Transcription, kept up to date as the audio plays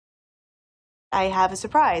I have a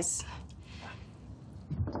surprise.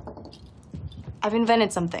 I've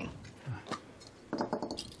invented something.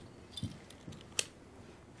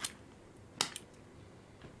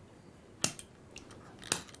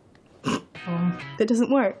 That doesn't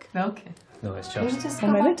work. Okay. No, it's Maybe just... just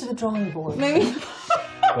go back to the drawing board. Maybe.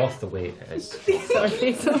 off the way it is.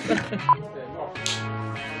 Sorry.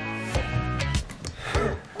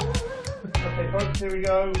 Okay, folks, here we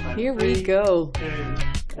go. Here we go. 3,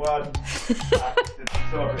 2, 1.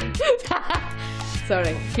 Sorry.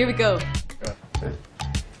 Sorry. Here we go.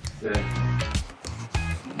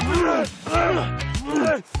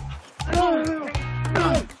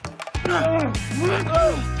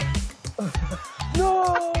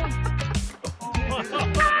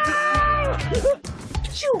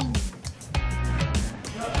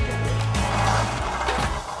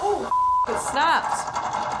 It snapped.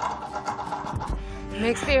 You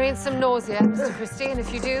may experience some nausea, Mr. Christie, and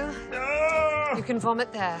if you do, you can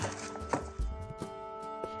vomit there.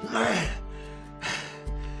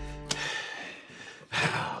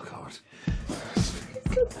 Oh, God.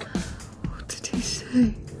 What did he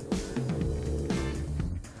say?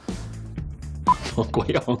 I'm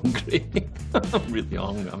quite hungry. I'm really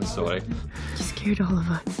hungry, I'm sorry. You scared all of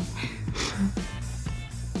us.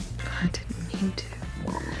 I didn't mean to.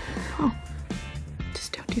 Oh,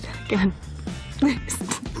 just don't do that again.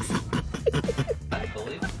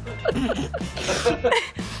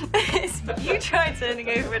 You tried turning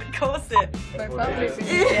over to corset. My family seems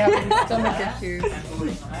to be having stomach issues.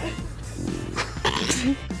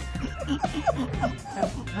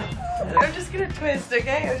 I'm just gonna twist,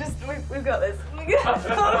 okay? We've got this. We got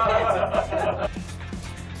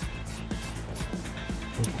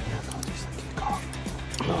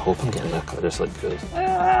I hope I'm getting that cut. This look good.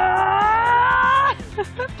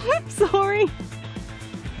 I'm sorry.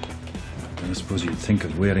 I don't suppose you'd think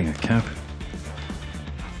of wearing a cap.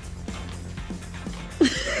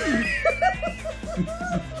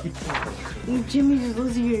 Jimmy's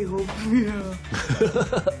losing a hope.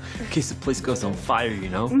 In case the place goes on fire, you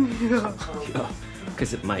know? Yeah.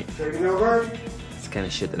 Because it might. It's the kind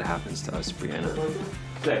of shit that happens to us, Brianna.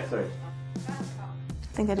 Sorry.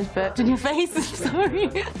 I think I just burped in your face. I'm sorry.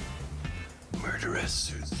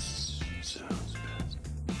 Murderess sounds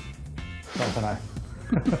best.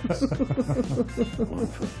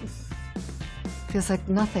 Feels like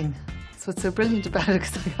nothing. That's what's so brilliant about it,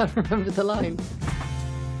 because I can't remember the line.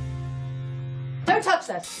 Don't touch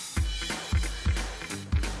that! Sorry.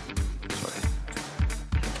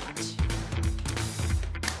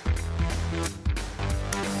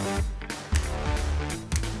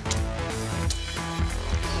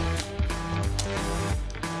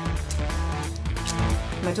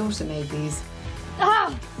 My daughter made these.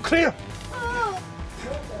 Clear!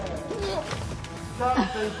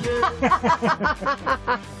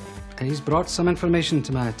 He's brought some information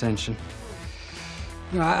to my attention.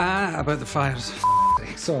 About the fires.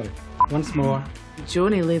 Sorry. Once more.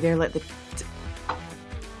 Joni lay there like the...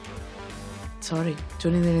 Sorry,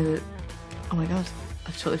 Joni lay there. Oh my God,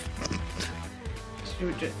 I've totally...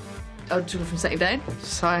 Oh, do you go from sitting down?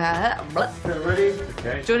 Sorry, Ready?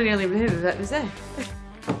 Okay. Joni nearly behaved, that was it.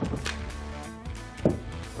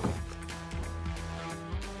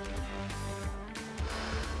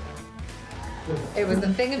 It was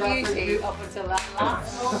the thing of beauty up until that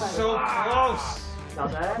last moment. So close.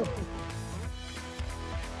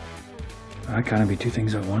 I can't be two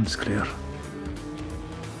things at once, Claire.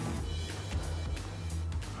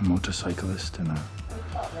 A motorcyclist and a...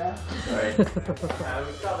 Sorry.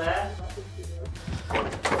 We've got there.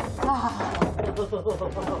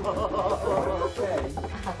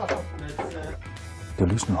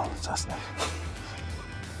 Delusional, that's it.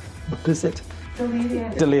 What is it?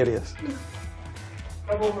 Delirious. Delirious.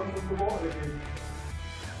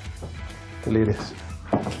 Delirious.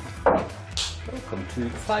 Welcome to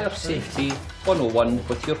Fire Safety 101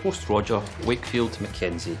 with your host Roger Wakefield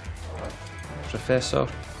Mackenzie, Professor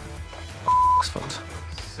Oxford.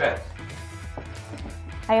 Set.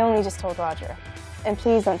 I only just told Roger. And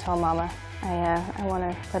please don't tell Mama. I want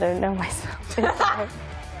to let her know myself.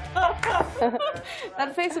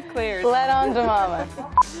 That face of Claire's. Let on to Mama.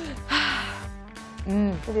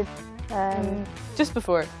 Just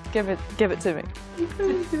before, give it to me.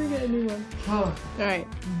 I'm doing it a new one. Oh. All right.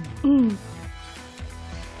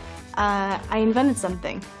 I invented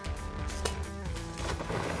something.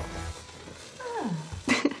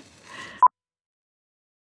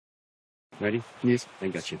 Ready? Yes. I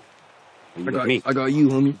got you. You I got me. I got you,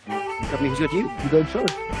 homie. Got me. Who's got you? You got sure.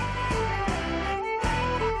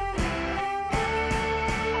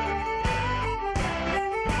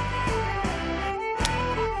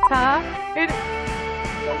 Huh?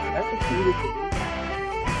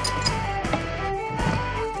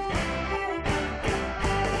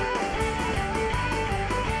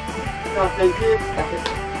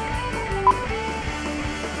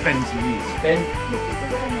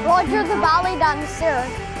 Roger the ballet dancer.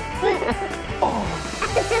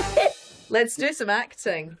 Let's do some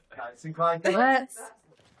acting. Let's.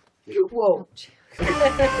 Whoa.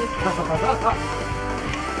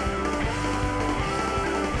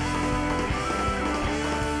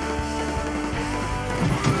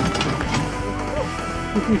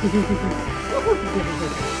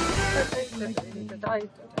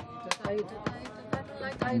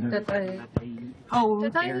 Oh,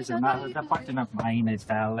 there's another button of mine is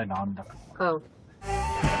falling on the... Oh.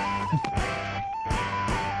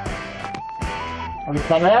 Have you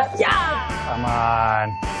done it? Yeah! Come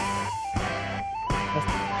on.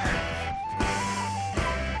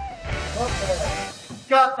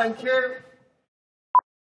 Cut, thank you.